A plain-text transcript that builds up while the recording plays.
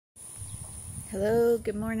Hello,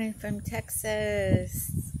 good morning from Texas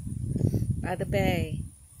by the bay.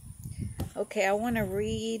 Okay, I want to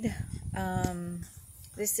read,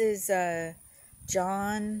 this is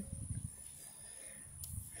John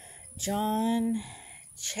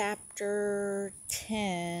chapter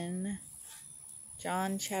 10,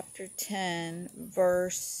 John chapter 10,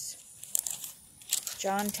 verse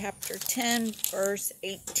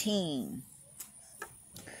 18.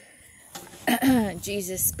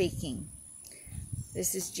 Jesus speaking.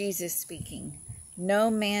 This is Jesus speaking. No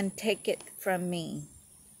man take it from me.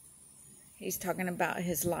 He's talking about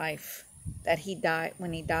his life, that he died,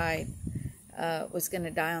 when he died, was going to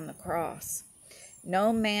die on the cross.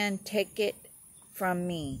 No man take it from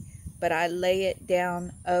me, but I lay it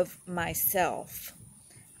down of myself.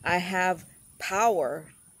 I have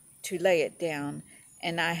power to lay it down,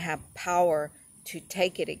 and I have power to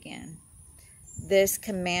take it again. This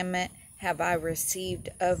commandment have I received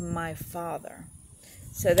of my Father.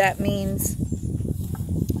 So that means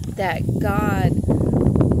that God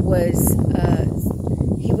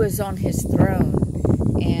he was on his throne,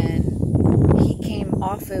 and he came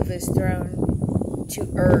off of his throne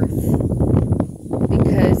to earth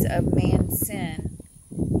because of man's sin.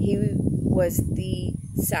 He was the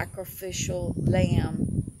sacrificial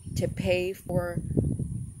lamb to pay for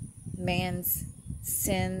man's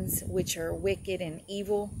sins, which are wicked and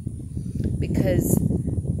evil, because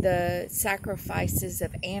the sacrifices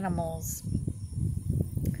of animals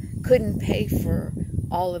couldn't pay for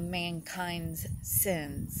all of mankind's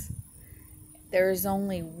sins. There is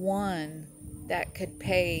only one that could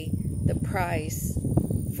pay the price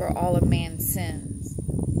for all of man's sins,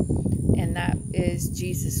 and that is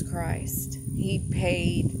Jesus Christ. He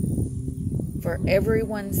paid for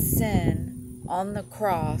everyone's sin on the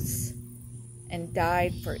cross and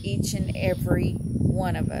died for each and every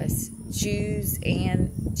one of us, Jews and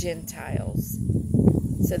Gentiles.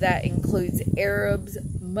 So that includes Arabs,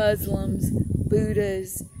 Muslims,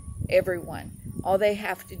 Buddhas, everyone. All they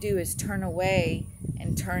have to do is turn away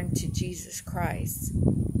and turn to Jesus Christ.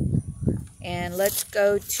 And let's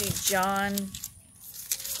go to John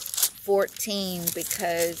 14,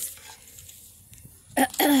 because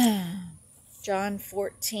John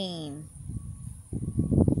 14,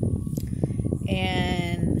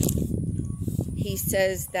 and he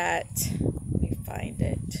says that, let me find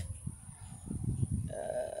it.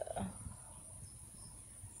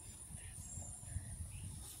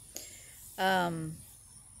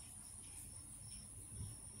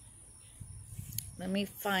 Let me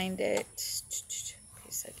find it. In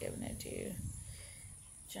case I've given it to you.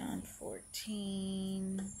 John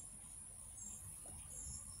 14.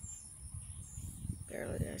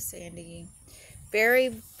 Verily I say unto you.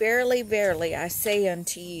 Verily, verily, I say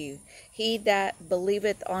unto you, he that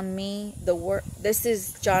believeth on me, this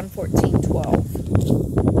is John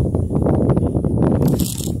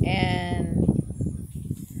 14:12. And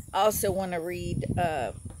I also want to read,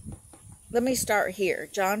 let me start here.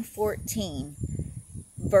 John 14,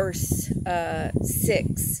 verse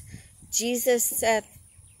 6. Jesus saith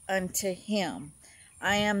unto him,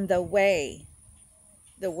 I am the way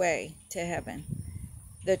to heaven,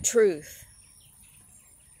 the truth,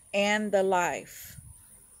 and the life.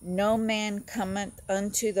 No man cometh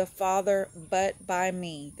unto the Father but by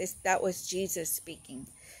me. That was Jesus speaking.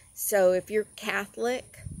 So if you're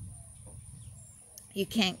Catholic, you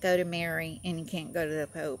can't go to Mary and you can't go to the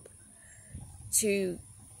Pope to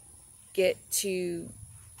get to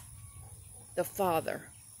the Father.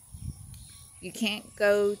 You can't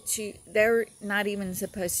go to, they're not even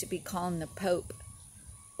supposed to be calling the Pope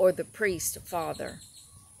or the priest Father.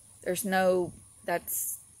 There's no,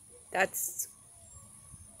 that's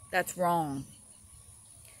wrong.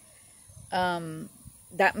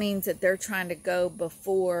 That means that they're trying to go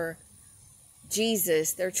before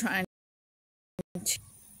Jesus. They're trying to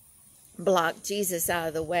block Jesus out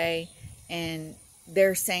of the way, and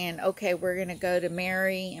they're saying, okay, we're going to go to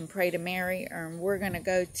Mary and pray to Mary, or we're going to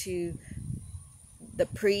go to the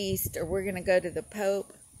priest, or we're going to go to the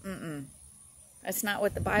Pope. That's not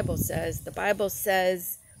what the Bible says. The Bible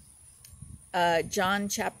says, John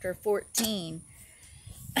chapter 14,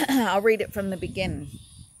 I'll read it from the beginning.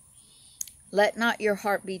 Let not your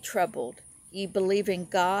heart be troubled. Ye believe in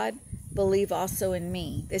God, believe also in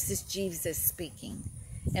me. This is Jesus speaking.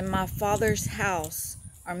 In my Father's house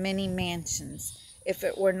are many mansions. If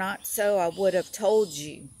it were not so, I would have told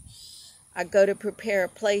you. I go to prepare a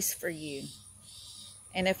place for you.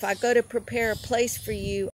 And if I go to prepare a place for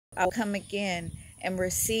you, I will come again and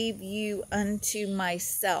receive you unto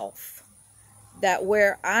myself, that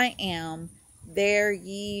where I am, there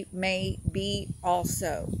ye may be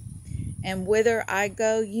also. and whither I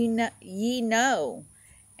go ye know,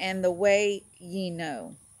 and the way ye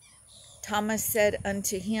know. Thomas said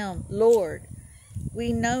unto him, Lord,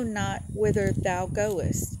 we know not whither thou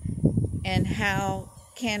goest, and how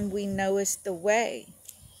can we knowest the way?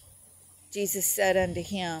 Jesus said unto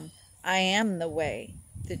him, I am the way,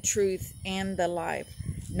 the truth, and the life.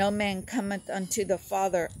 No man cometh unto the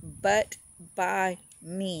Father but by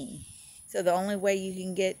me. So the only way you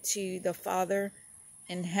can get to the Father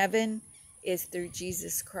in heaven is through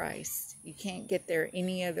Jesus Christ. You can't get there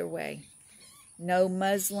any other way. No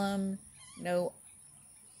Muslim, no,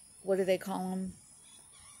 what do they call him?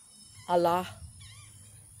 Allah,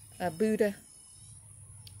 Buddha,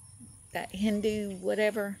 that Hindu,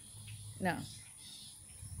 whatever. No.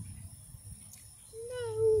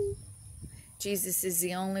 No. Jesus is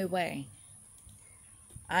the only way.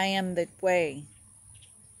 I am the way,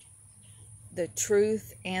 the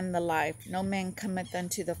truth, and the life. No man cometh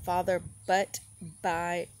unto the Father but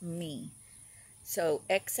by me. So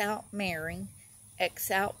X out Mary,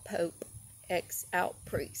 X out Pope, X out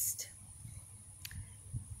priest.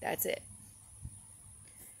 That's it.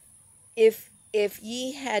 If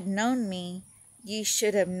ye had known me, ye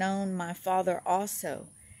should have known my Father also.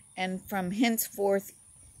 And from henceforth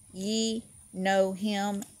ye know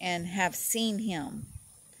him and have seen him.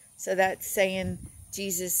 So that's saying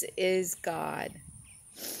Jesus is God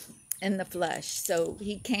in the flesh. So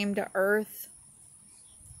he came to earth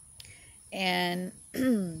and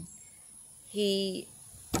he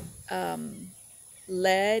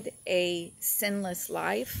led a sinless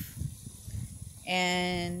life.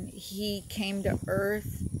 And he came to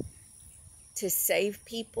earth to save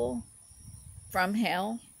people from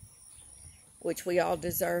hell, which we all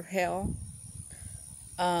deserve hell.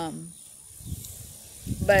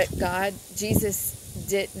 But Jesus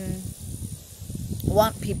didn't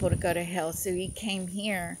want people to go to hell, so he came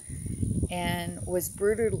here and was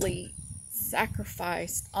brutally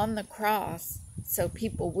sacrificed on the cross so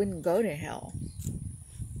people wouldn't go to hell.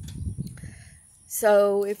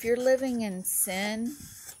 So if you're living in sin,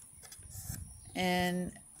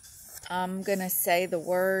 and I'm going to say the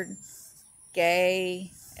word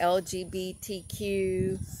gay,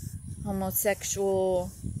 LGBTQ,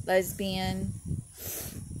 homosexual, lesbian,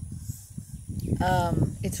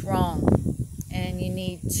 it's wrong. And you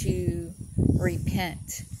need to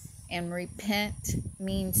repent. And repent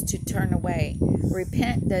means to turn away.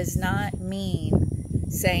 Repent does not mean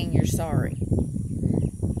saying you're sorry.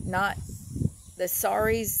 Not the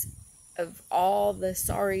sorries of all the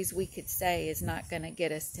sorries we could say is not going to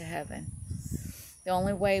get us to heaven. The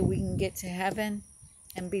only way we can get to heaven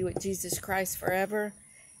and be with Jesus Christ forever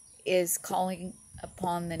is calling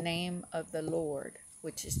upon the name of the Lord,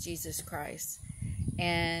 which is Jesus Christ,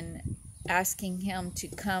 and asking him to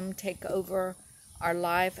come take over our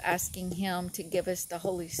life, asking him to give us the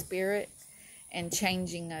Holy Spirit and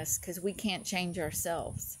changing us, because we can't change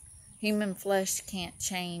ourselves. Human flesh can't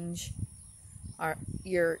change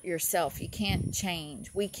yourself. You can't change.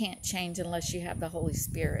 We can't change unless you have the Holy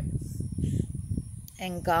Spirit.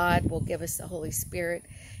 And God will give us the Holy Spirit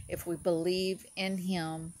if we believe in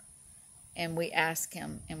him and we ask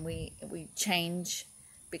him, and we change,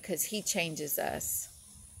 because he changes us.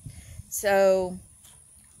 So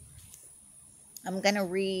I'm going to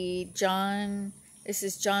read John. This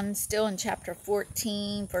is John still in chapter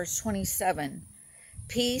 14, verse 27.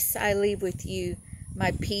 Peace I leave with you,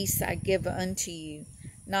 my peace I give unto you.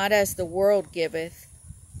 Not as the world giveth,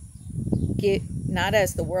 give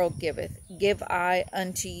I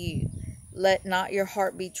unto you. Let not your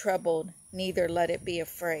heart be troubled, neither let it be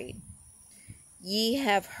afraid. Ye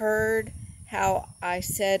have heard how I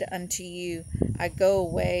said unto you, I go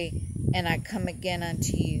away, and I come again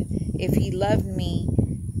unto you. If ye loved me,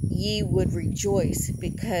 ye would rejoice,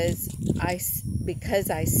 because I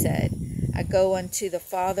said, I go unto the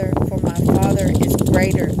Father, for my Father is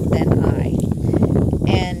greater than I.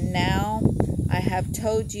 And now I have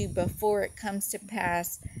told you before it comes to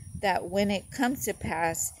pass, that when it comes to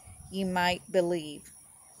pass, ye might believe.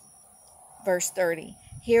 Verse 30.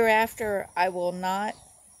 Hereafter I will not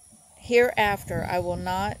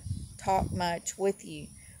talk much with you,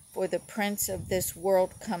 for the prince of this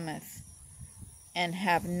world cometh, and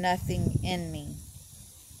have nothing in me.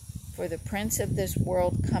 For the prince of this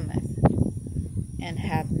world cometh, and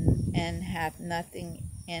hath nothing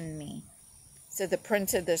in me. So the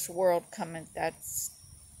prince of this world cometh, that's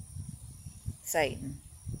Satan.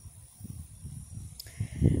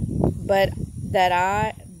 But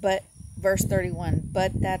verse 31,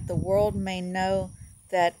 but that the world may know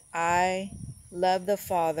that I love the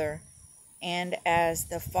Father, and as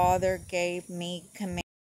the Father gave me command,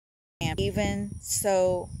 even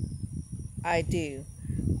so I do.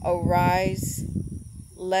 Arise,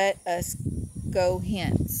 let us go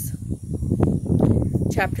hence.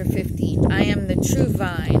 Chapter 15. I am the true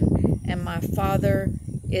vine, and my Father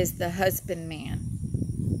is the husbandman.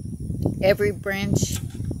 Every branch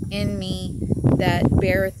in me that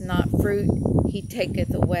beareth not fruit, he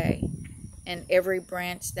taketh away. And every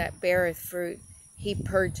branch that beareth fruit, he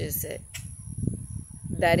purges it,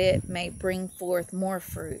 that it may bring forth more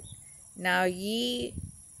fruit. Now ye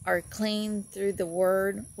are clean through the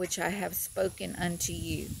word which I have spoken unto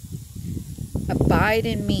you. Abide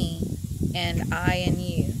in me, and I in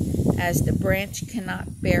you, as the branch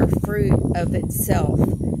cannot bear fruit of itself,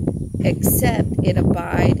 except it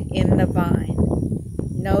abide in the vine.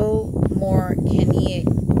 No more can ye,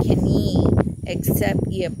 except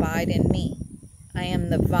ye abide in me. I am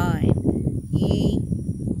the vine,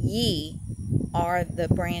 ye are the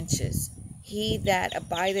branches. He that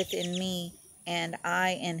abideth in me, and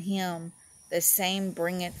I in him, the same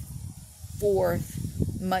bringeth forth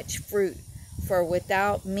much fruit. For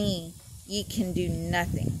without me ye can do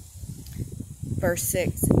nothing. Verse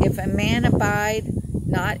 6. If a man abide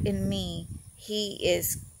not in me, he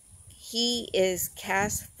is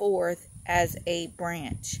cast forth as a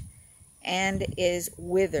branch, and is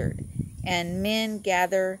withered, and men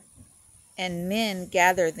gather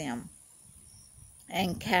them,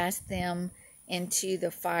 and cast them into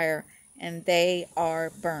the fire, and they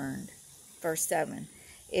are burned. Verse 7.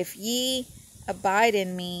 If ye abide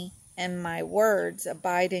in me, and my words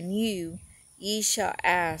abide in you, ye shall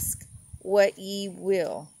ask what ye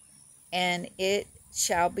will, and it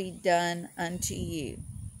shall be done unto you.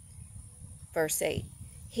 Verse 8.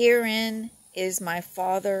 Herein is my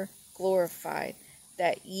Father glorified,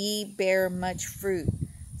 that ye bear much fruit,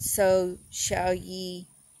 so shall ye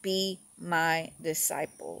be my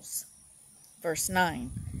disciples. Verse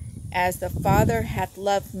 9. As the Father hath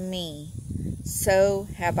loved me, so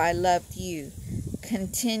have I loved you.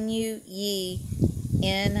 Continue ye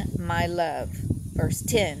in my love. Verse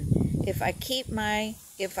 10. If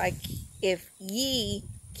ye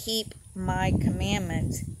keep my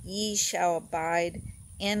commandments, ye shall abide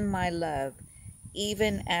in my love,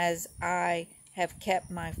 even as I have kept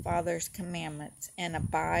my Father's commandments, and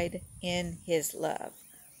abide in his love.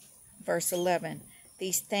 Verse 11.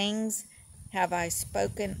 These things have I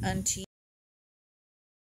spoken unto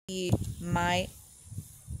you, might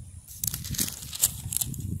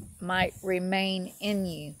remain in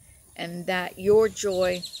you, and that your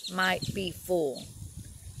joy might be full.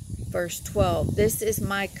 Verse 12. This is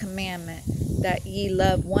my commandment, that ye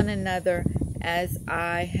love one another as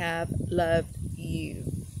I have loved you.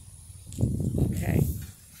 Okay.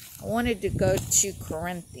 I wanted to go to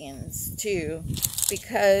Corinthians too,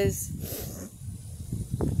 because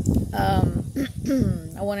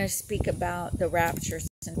I want to speak about the rapture,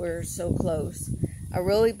 since we're so close. I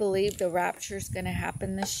really believe the rapture is going to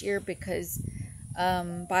happen this year, because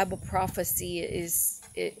Bible prophecy is,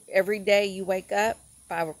 every day you wake up,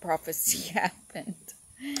 Bible prophecy happened.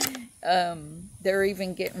 They're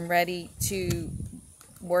even getting ready to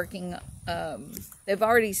working. They've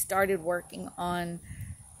already started working on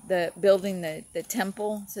building the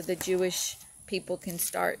temple, so the Jewish people can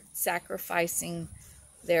start sacrificing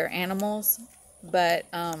their animals. But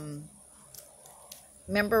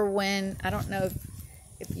remember when, I don't know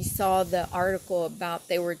if you saw the article about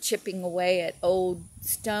they were chipping away at old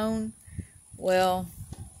stone. Well,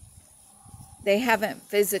 they haven't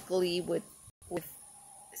physically with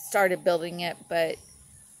started building it, but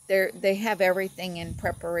they have everything in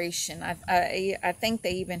preparation. I think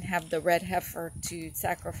they even have the red heifer to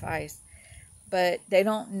sacrifice, but they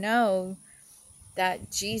don't know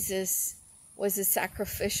that Jesus was a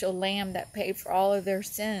sacrificial lamb that paid for all of their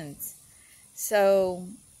sins. So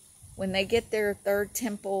when they get their third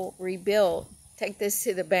temple rebuilt, take this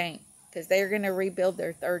to the bank, because they're going to rebuild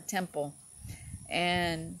their third temple,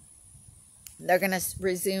 and they're going to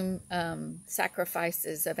resume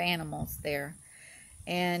sacrifices of animals there.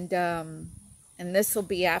 And this will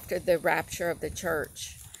be after the rapture of the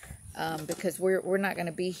church, because we're not going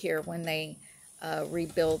to be here when they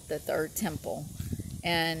rebuild the third temple.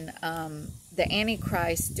 And the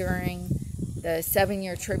Antichrist, during the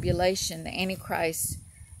 7-year tribulation, the Antichrist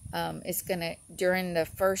is going to, during the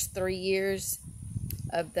first 3 years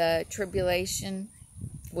of the tribulation,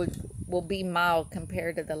 will be mild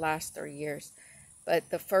compared to the last 3 years. But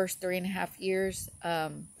the first 3.5 years,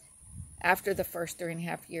 after the first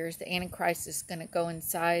 3.5 years, the Antichrist is going to go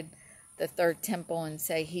inside the third temple and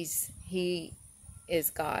say he is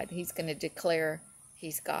God. He's going to declare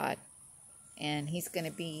he's God. And he's going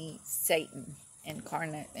to be Satan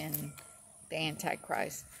incarnate and the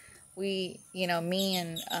Antichrist. Me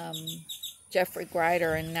and Jeffrey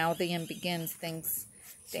Grider, and Now the End Begins, thinks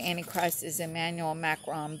the Antichrist is Emmanuel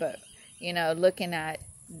Macron. But, you know, looking at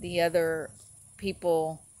the other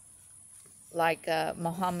people like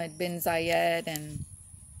Mohammed bin Zayed,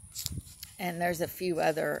 and there's a few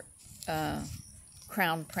other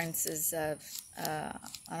crown princes of, I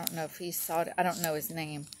don't know if he's Saudi, I don't know his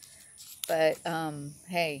name, but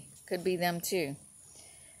hey, could be them too.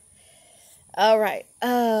 All right,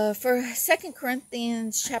 for 2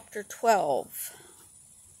 Corinthians chapter 12,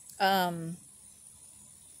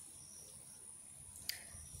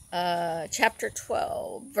 chapter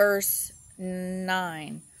 12, verse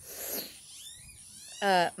 9.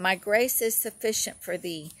 My grace is sufficient for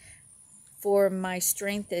thee, for my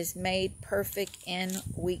strength is made perfect in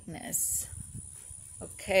weakness.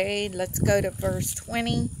 Okay, let's go to verse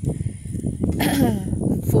 20.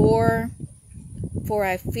 For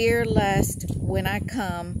I fear lest when I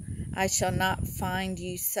come, I shall not find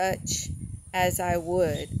you such as I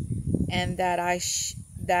would, and that I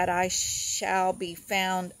shall be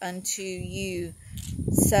found unto you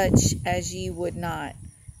such as ye would not,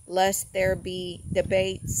 lest there be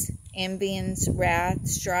debates, envyings, wrath,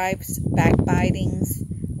 strifes, backbitings,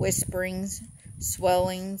 whisperings,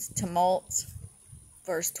 swellings, tumults.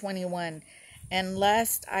 Verse 21, and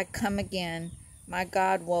lest I come again, my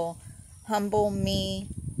God will humble me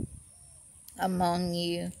among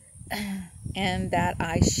you, and that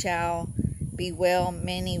I shall bewail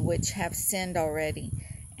many which have sinned already,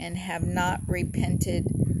 and have not repented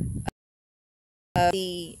of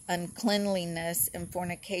the uncleanliness and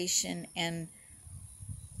fornication and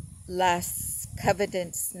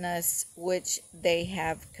covetousness which they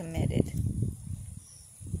have committed.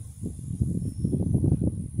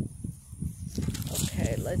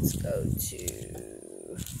 Okay, let's go to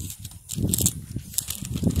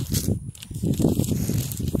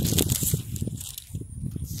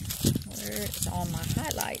where's all my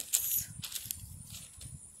highlights?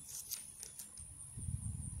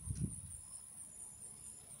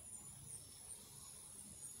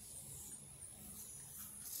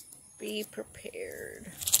 Be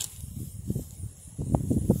prepared.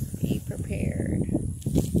 Be prepared.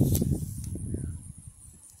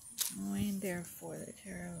 Knowing therefore the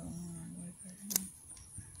terrible.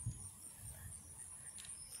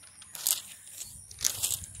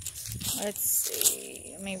 Let's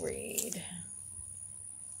see. Let me read.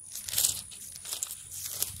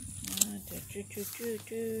 You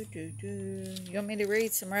want me to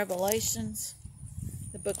read some Revelations?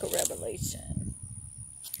 The book of Revelation.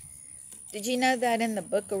 Did you know that in the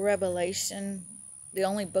book of Revelation, the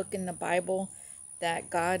only book in the Bible that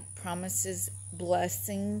God promises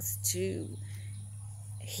blessings to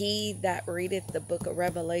he that readeth the book of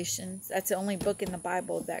Revelations? That's the only book in the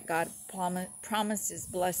Bible that God promises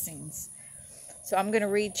blessings. So I'm going to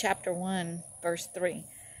read chapter 1, verse 3.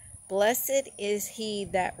 Blessed is he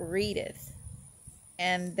that readeth,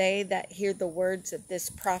 and they that hear the words of this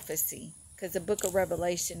prophecy, because the book of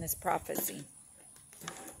Revelation is prophecy,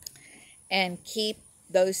 and keep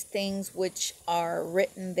those things which are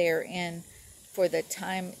written therein, for the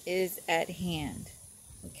time is at hand.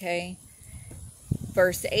 Okay?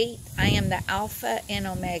 Verse 8, I am the Alpha and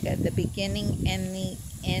Omega, the beginning and the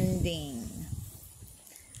ending.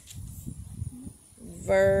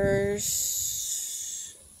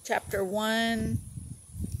 Chapter 1,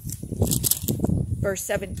 verse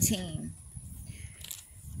 17.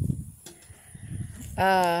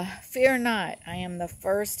 Fear not, I am the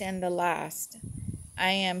first and the last. I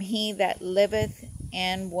am he that liveth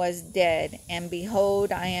and was dead, and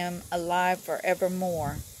behold, I am alive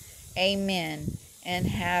forevermore. Amen. And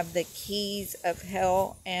have the keys of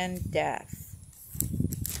hell and death.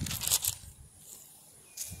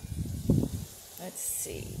 Let's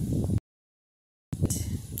see.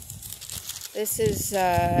 This is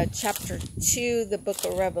chapter 2, the book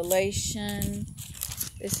of Revelation.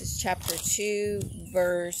 This is chapter 2,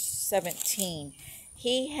 verse 17.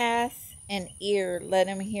 He hath an ear, let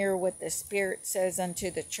him hear what the Spirit says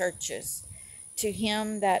unto the churches. To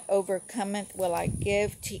him that overcometh will I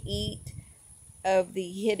give to eat of the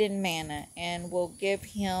hidden manna, and will give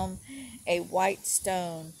him a white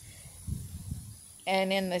stone,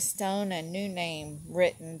 and in the stone a new name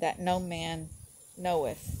written that no man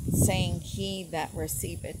knoweth, saying, He that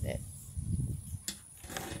receiveth it.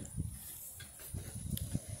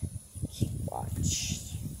 Keep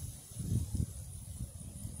watch.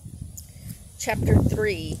 Chapter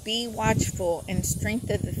 3. Be watchful and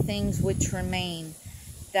strengthen the things which remain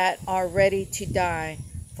that are ready to die,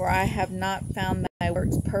 for I have not found thy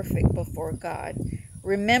works perfect before God.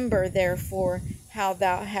 Remember, therefore, how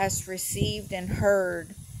thou hast received and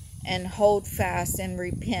heard, and hold fast and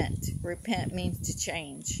repent. Repent means to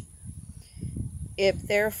change. If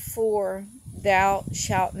therefore thou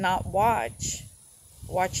shalt not watch,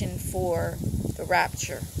 watching for the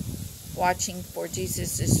rapture, watching for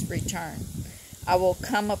Jesus' return, I will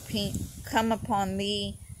come upon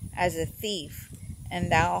thee as a thief,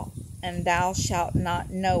 and thou shalt not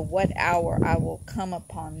know what hour I will come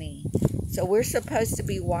upon thee. So we're supposed to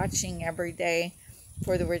be watching every day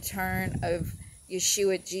for the return of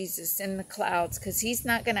Yeshua Jesus in the clouds, because he's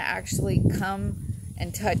not going to actually come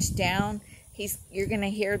and touch down. You're going to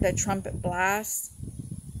hear the trumpet blast,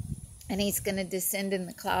 and he's going to descend in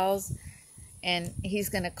the clouds, and he's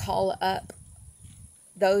going to call up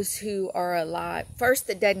those who are alive. First,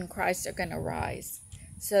 the dead in Christ are going to rise.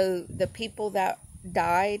 So the people that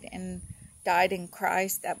died in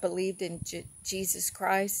Christ, that believed in Jesus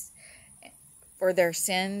Christ for their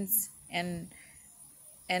sins and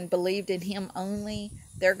believed in him only,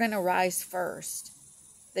 they're going to rise first.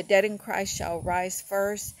 The dead in Christ shall rise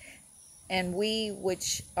first, and we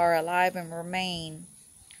which are alive and remain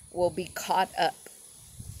will be caught up.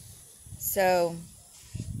 So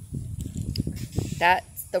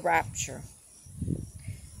that's the rapture.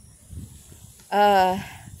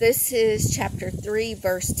 This is chapter 3,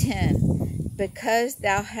 verse 10. Because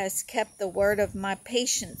thou hast kept the word of my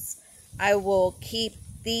patience, I will keep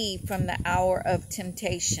thee from the hour of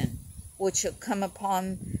temptation, which shall come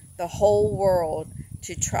upon the whole world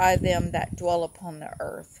to try them that dwell upon the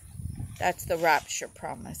earth. That's the rapture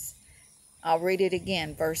promise. I'll read it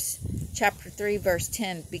again. Chapter 3, verse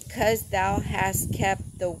 10. Because thou hast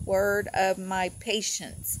kept the word of my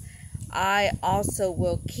patience, I also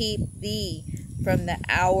will keep thee from the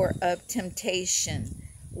hour of temptation,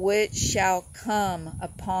 which shall come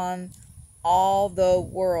upon all the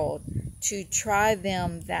world to try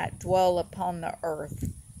them that dwell upon the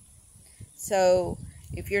earth. So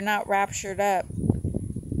if you're not raptured up,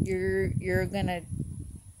 you're going to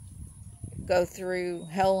go through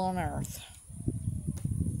hell on earth.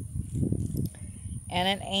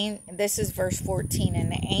 And this is verse 14.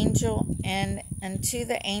 And unto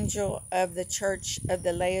the angel of the church of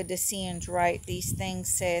the Laodiceans write, these things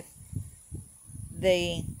saith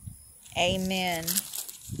the Amen,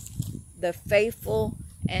 the faithful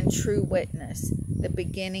and true witness, the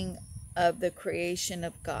beginning of the creation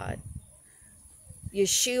of God.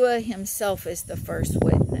 Yeshua himself is the first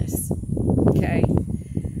witness. Okay.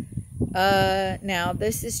 Now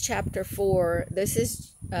this is chapter 4. This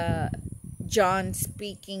is John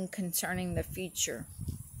speaking concerning the future.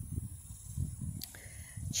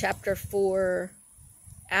 Chapter 4.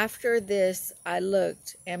 After this I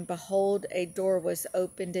looked, and behold, a door was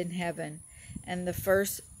opened in heaven, and the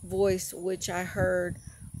first voice which I heard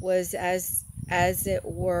was as it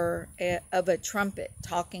were of a trumpet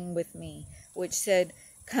talking with me, which said,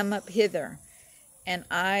 Come up hither, and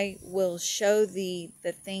I will show thee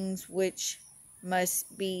the things which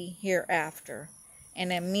must be hereafter.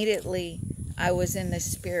 And immediately I was in the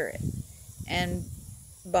Spirit, and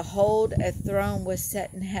behold, a throne was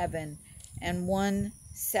set in heaven, and one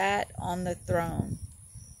sat on the throne.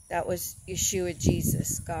 That was Yeshua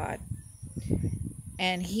Jesus, God.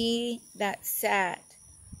 And he that sat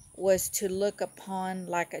was to look upon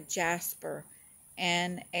like a jasper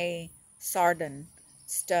and a sardine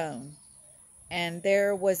stone. And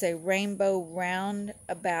there was a rainbow round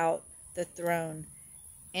about the throne,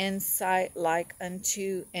 in sight like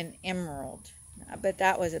unto an emerald. I bet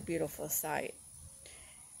that was a beautiful sight.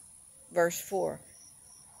 Verse 4.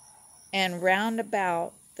 And round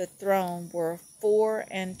about the throne were 24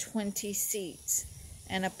 seats,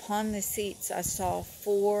 and upon the seats I saw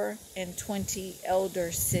 24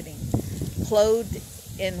 elders sitting, clothed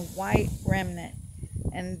in white raiment,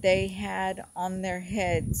 and they had on their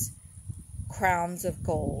heads crowns of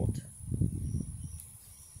gold.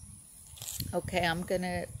 Okay, I'm going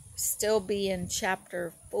to still be in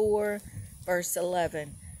chapter 4, verse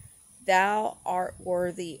 11. Thou art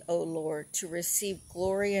worthy, O Lord, to receive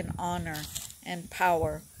glory and honor and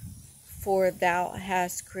power, for thou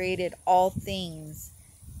hast created all things,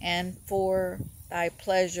 and for thy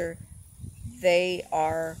pleasure they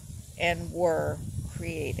are and were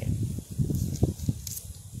created.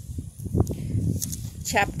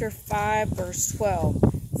 Chapter 5, verse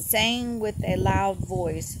 12. Saying with a loud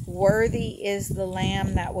voice, Worthy is the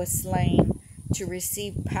Lamb that was slain, to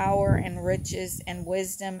receive power and riches and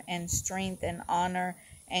wisdom and strength and honor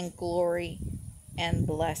and glory and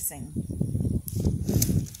blessing.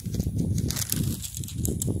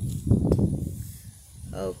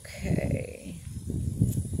 Okay.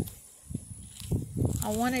 I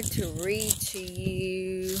wanted to read to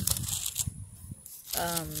you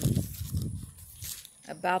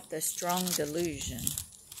a about the strong delusion.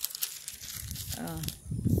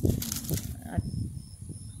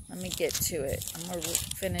 Let me get to it. I'm going to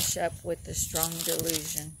finish up with the strong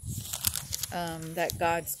delusion that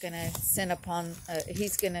God's going to send upon,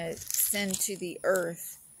 he's going to send to the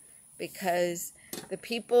earth, because the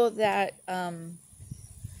people that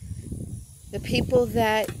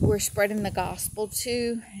we're spreading the gospel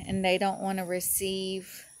to, and they don't want to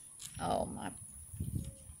receive,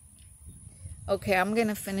 okay, I'm going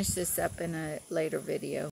to finish this up in a later video.